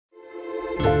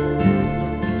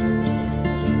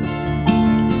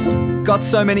Got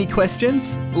so many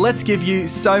questions? Let's give you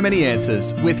so many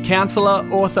answers with counsellor,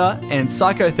 author and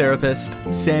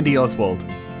psychotherapist Sandy Oswald.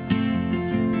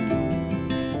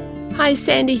 Hi,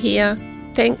 Sandy here.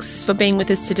 Thanks for being with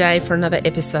us today for another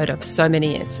episode of So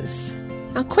Many Answers.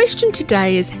 Our question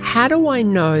today is, how do I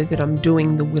know that I'm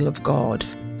doing the will of God?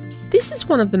 This is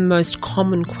one of the most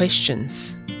common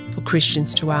questions for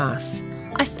Christians to ask.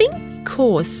 I think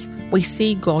because we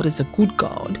see God as a good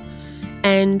God,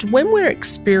 and when we're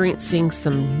experiencing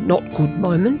some not good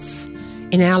moments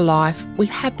in our life, we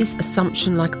have this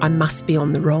assumption like, I must be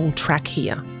on the wrong track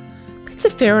here. That's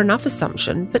a fair enough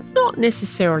assumption, but not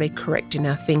necessarily correct in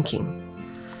our thinking.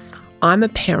 I'm a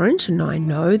parent and I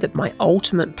know that my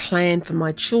ultimate plan for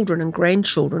my children and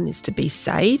grandchildren is to be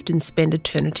saved and spend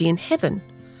eternity in heaven,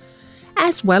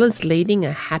 as well as leading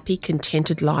a happy,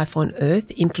 contented life on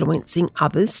earth, influencing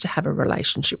others to have a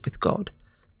relationship with God.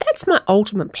 That's my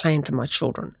ultimate plan for my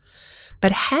children.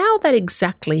 But how that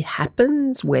exactly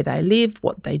happens, where they live,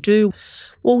 what they do,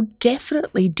 will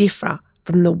definitely differ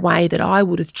from the way that I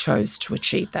would have chose to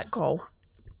achieve that goal.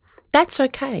 That's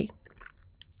okay.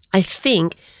 I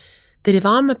think that if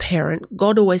I'm a parent,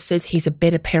 God always says he's a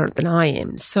better parent than I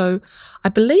am. So I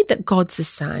believe that God's the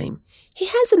same. He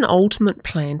has an ultimate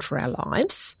plan for our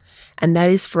lives, and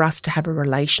that is for us to have a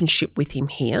relationship with him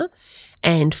here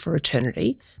and for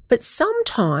eternity. But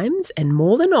sometimes, and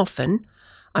more than often,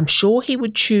 I'm sure he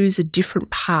would choose a different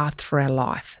path for our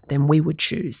life than we would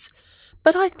choose.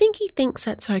 But I think he thinks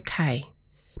that's okay,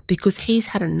 because he's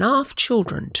had enough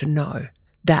children to know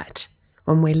that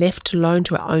when we're left alone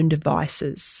to our own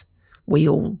devices, we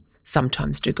all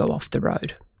sometimes do go off the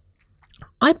road.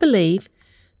 I believe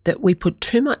that we put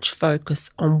too much focus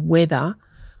on whether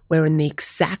we're in the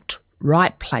exact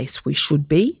right place we should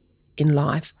be in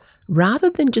life, rather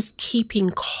than just keeping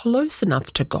close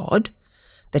enough to God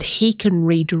that he can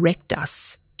redirect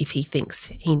us if he thinks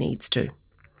he needs to.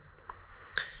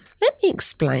 Let me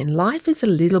explain. Life is a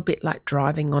little bit like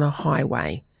driving on a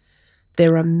highway.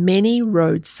 There are many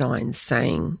road signs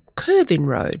saying, curve in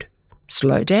road,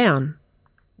 slow down,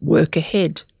 work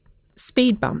ahead,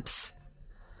 speed bumps.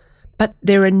 But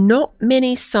there are not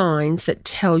many signs that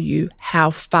tell you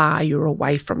how far you're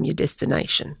away from your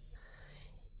destination.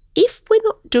 If we're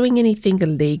not doing anything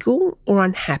illegal or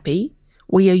unhappy,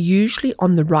 we are usually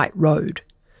on the right road.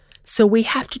 So we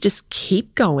have to just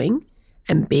keep going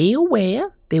and be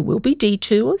aware there will be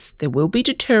detours, there will be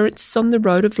deterrents on the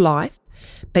road of life,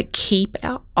 but keep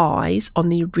our eyes on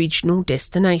the original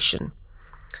destination.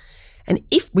 And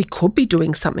if we could be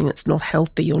doing something that's not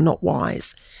healthy or not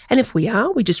wise, and if we are,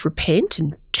 we just repent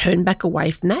and turn back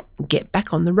away from that and get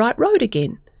back on the right road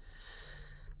again.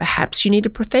 Perhaps you need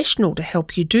a professional to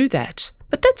help you do that,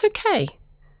 but that's okay.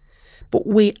 But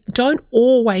we don't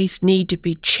always need to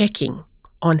be checking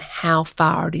on how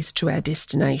far it is to our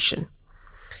destination,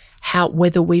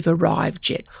 whether we've arrived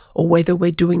yet or whether we're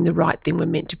doing the right thing we're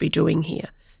meant to be doing here.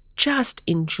 Just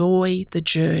enjoy the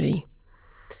journey.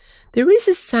 There is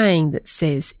a saying that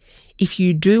says, if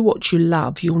you do what you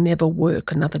love, you'll never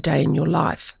work another day in your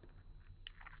life.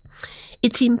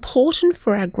 It's important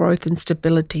for our growth and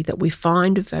stability that we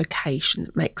find a vocation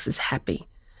that makes us happy.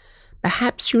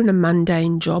 Perhaps you're in a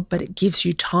mundane job, but it gives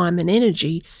you time and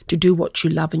energy to do what you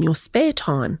love in your spare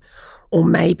time. Or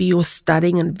maybe you're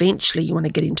studying and eventually you want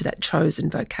to get into that chosen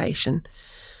vocation.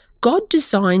 God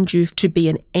designed you to be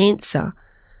an answer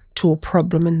to a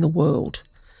problem in the world.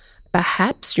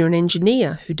 Perhaps you're an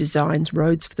engineer who designs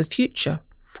roads for the future,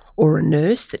 or a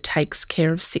nurse that takes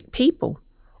care of sick people,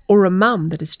 or a mum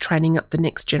that is training up the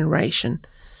next generation.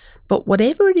 But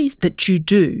whatever it is that you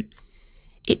do,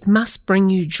 it must bring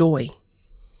you joy.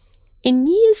 In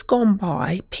years gone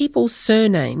by, people's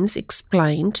surnames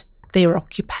explained their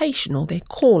occupation or their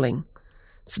calling.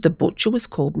 So the butcher was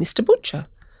called Mr. Butcher.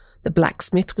 The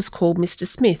blacksmith was called Mr.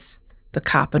 Smith. The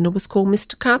carpenter was called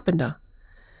Mr. Carpenter.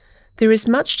 There is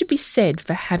much to be said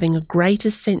for having a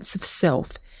greater sense of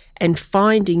self and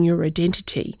finding your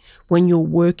identity when you're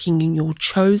working in your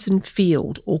chosen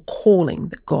field or calling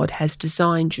that God has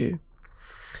designed you.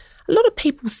 A lot of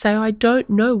people say, I don't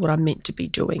know what I'm meant to be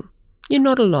doing. You're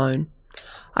not alone.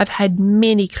 I've had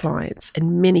many clients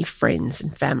and many friends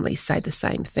and family say the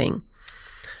same thing.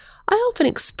 I often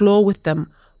explore with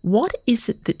them, what is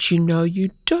it that you know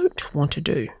you don't want to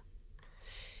do?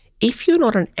 If you're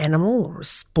not an animal or a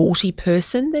sporty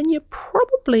person, then you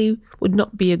probably would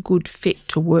not be a good fit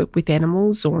to work with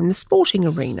animals or in the sporting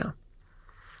arena.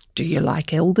 Do you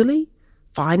like elderly,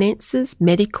 finances,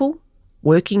 medical,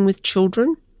 working with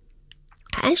children?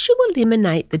 As you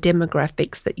eliminate the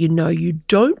demographics that you know you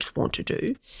don't want to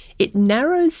do, it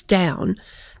narrows down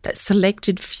that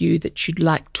selected few that you'd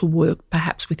like to work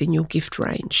perhaps within your gift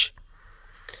range.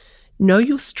 Know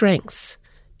your strengths.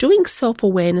 Doing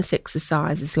self-awareness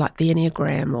exercises like the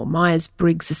Enneagram or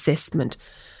Myers-Briggs assessment,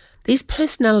 these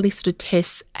personality sort of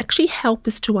tests actually help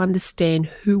us to understand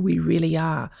who we really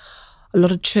are. A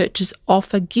lot of churches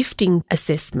offer gifting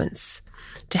assessments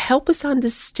to help us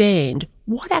understand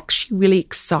what actually really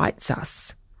excites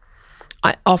us.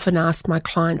 I often ask my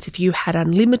clients, if you had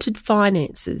unlimited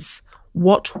finances,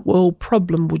 what world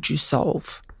problem would you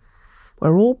solve?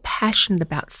 We're all passionate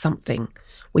about something.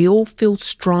 We all feel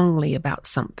strongly about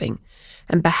something.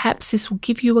 And perhaps this will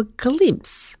give you a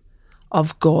glimpse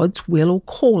of God's will or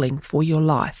calling for your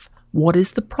life. What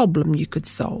is the problem you could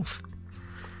solve?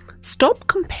 Stop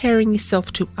comparing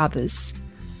yourself to others,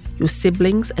 your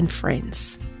siblings and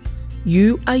friends.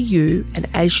 You are you, and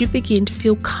as you begin to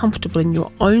feel comfortable in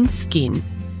your own skin,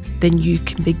 then you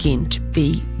can begin to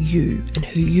be you and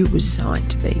who you were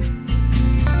designed to be.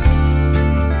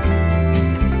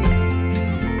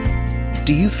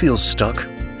 Do you feel stuck,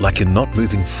 like you're not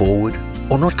moving forward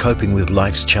or not coping with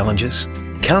life's challenges?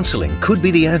 Counselling could be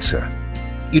the answer.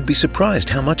 You'd be surprised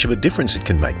how much of a difference it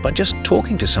can make by just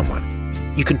talking to someone.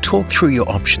 You can talk through your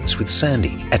options with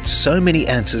Sandy at So Many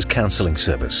Answers Counselling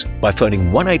Service by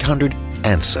phoning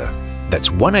 1-800-ANSWER. That's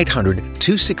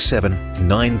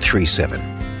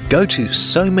 1-800-267-937. Go to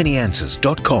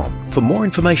SoManyAnswers.com for more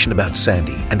information about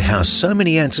Sandy and how So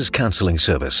Many Answers Counselling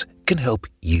Service can help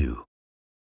you.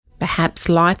 Perhaps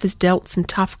life has dealt some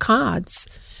tough cards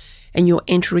and you're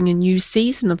entering a new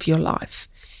season of your life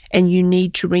and you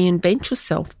need to reinvent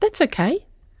yourself. That's okay.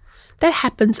 That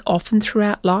happens often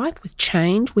throughout life, with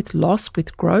change, with loss,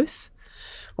 with growth.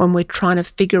 When we're trying to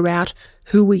figure out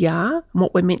who we are and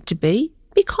what we're meant to be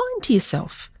kind to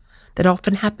yourself. That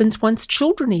often happens once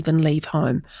children even leave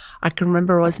home. I can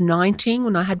remember I was 19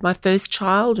 when I had my first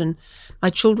child and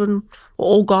my children were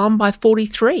all gone by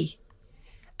 43.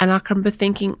 And I can remember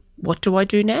thinking, what do I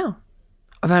do now?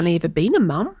 I've only ever been a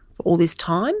mum for all this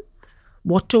time.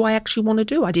 What do I actually want to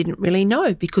do? I didn't really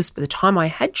know, because by the time I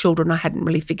had children, I hadn't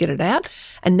really figured it out.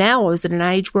 And now I was at an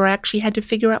age where I actually had to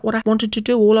figure out what I wanted to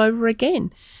do all over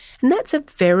again. And that's a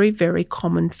very, very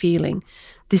common feeling,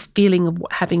 this feeling of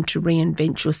having to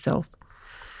reinvent yourself.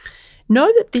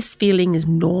 Know that this feeling is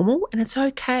normal and it's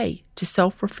okay to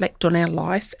self-reflect on our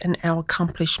life and our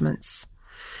accomplishments.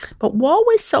 But while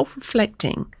we're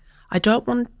self-reflecting, I don't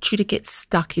want you to get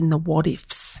stuck in the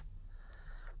what-ifs.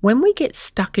 When we get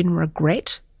stuck in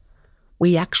regret,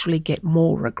 we actually get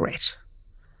more regret.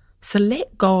 So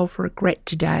let go of regret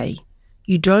today.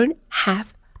 You don't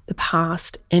have the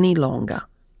past any longer.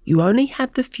 You only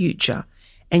have the future,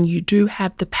 and you do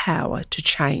have the power to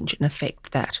change and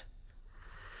affect that.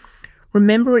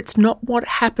 Remember, it's not what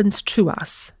happens to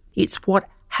us, it's what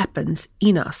happens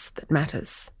in us that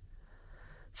matters.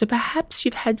 So perhaps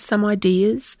you've had some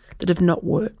ideas that have not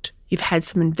worked. You've had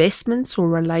some investments or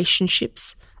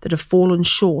relationships that have fallen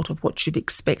short of what you've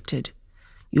expected.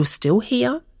 You're still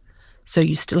here, so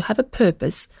you still have a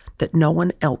purpose that no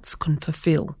one else can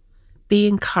fulfill. Be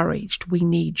encouraged. We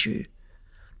need you.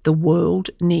 The world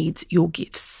needs your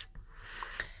gifts.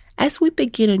 As we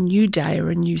begin a new day or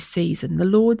a new season, the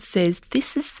Lord says,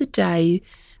 this is the day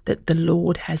that the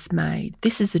Lord has made.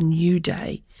 This is a new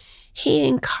day. He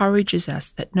encourages us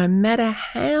that no matter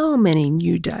how many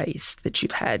new days that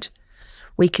you've had,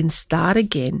 we can start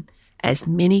again as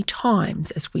many times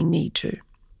as we need to.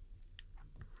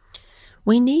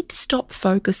 We need to stop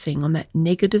focusing on that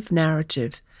negative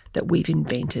narrative that we've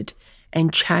invented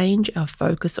and change our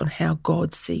focus on how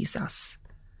God sees us.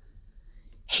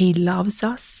 He loves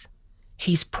us.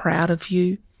 He's proud of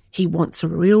you. He wants a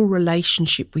real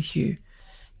relationship with you.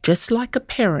 Just like a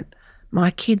parent, my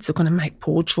kids are going to make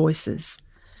poor choices.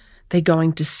 They're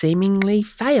going to seemingly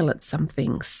fail at some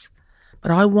things.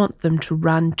 But I want them to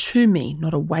run to me,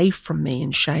 not away from me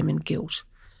in shame and guilt.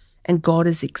 And God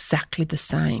is exactly the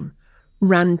same.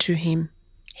 Run to him.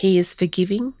 He is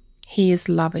forgiving. He is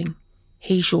loving.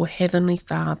 He's your heavenly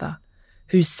Father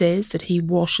who says that he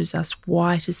washes us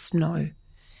white as snow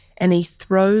and he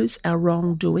throws our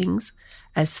wrongdoings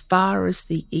as far as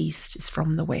the east is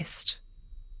from the west.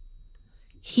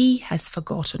 He has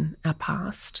forgotten our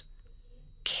past.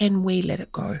 Can we let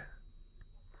it go?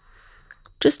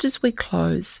 Just as we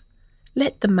close,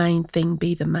 let the main thing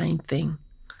be the main thing.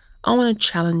 I want to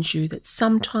challenge you that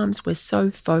sometimes we're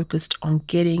so focused on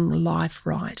getting life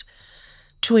right,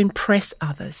 to impress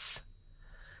others,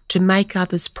 to make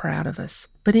others proud of us.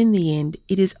 But in the end,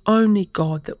 it is only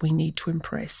God that we need to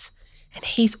impress. And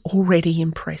he's already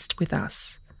impressed with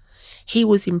us. He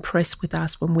was impressed with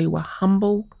us when we were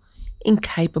humble,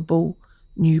 incapable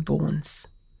newborns.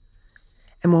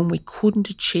 and when we couldn't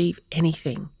achieve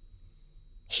anything.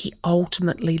 He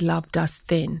ultimately loved us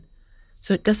then.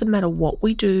 So it doesn't matter what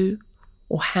we do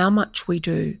or how much we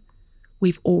do,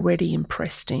 we've already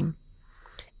impressed him.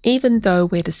 Even though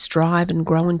we're to strive and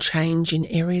grow and change in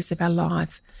areas of our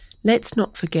life, let's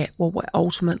not forget what we're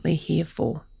ultimately here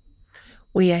for.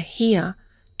 We are here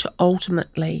to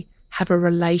ultimately have a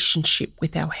relationship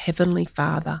with our Heavenly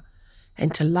Father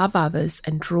and to love others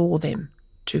and draw them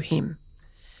to Him.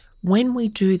 When we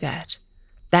do that,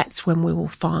 that's when we will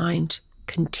find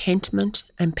contentment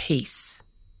and peace.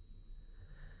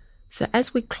 So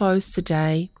as we close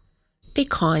today, be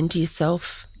kind to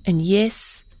yourself. And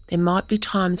yes, there might be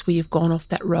times where you've gone off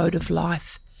that road of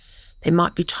life. There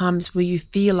might be times where you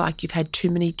feel like you've had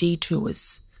too many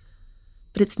detours.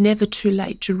 But it's never too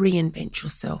late to reinvent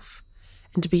yourself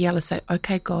and to be able to say,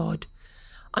 okay, God,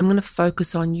 I'm going to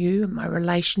focus on you and my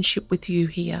relationship with you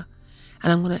here.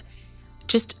 And I'm going to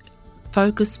just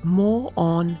focus more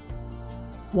on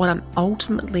what I'm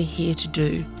ultimately here to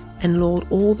do. And Lord,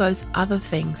 all those other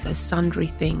things, those sundry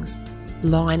things,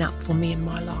 line up for me in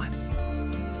my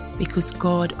life. Because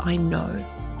God, I know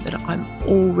that I'm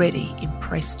already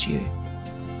impressed you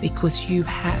because you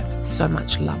have so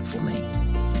much love for me.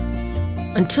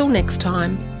 Until next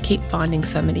time, keep finding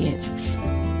so many answers.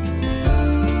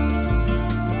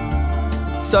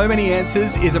 So Many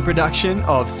Answers is a production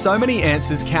of So Many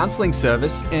Answers Counselling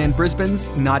Service and Brisbane's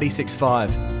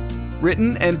 96.5.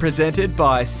 Written and presented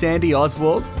by Sandy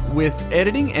Oswald, with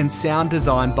editing and sound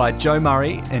design by Joe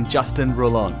Murray and Justin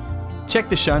Roulon. Check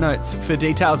the show notes for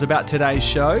details about today's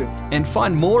show and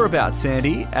find more about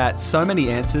Sandy at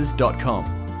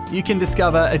somanyanswers.com. You can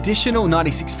discover additional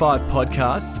 96.5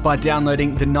 podcasts by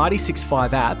downloading the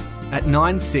 96.5 app at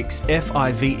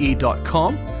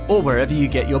 96five.com or wherever you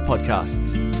get your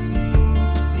podcasts.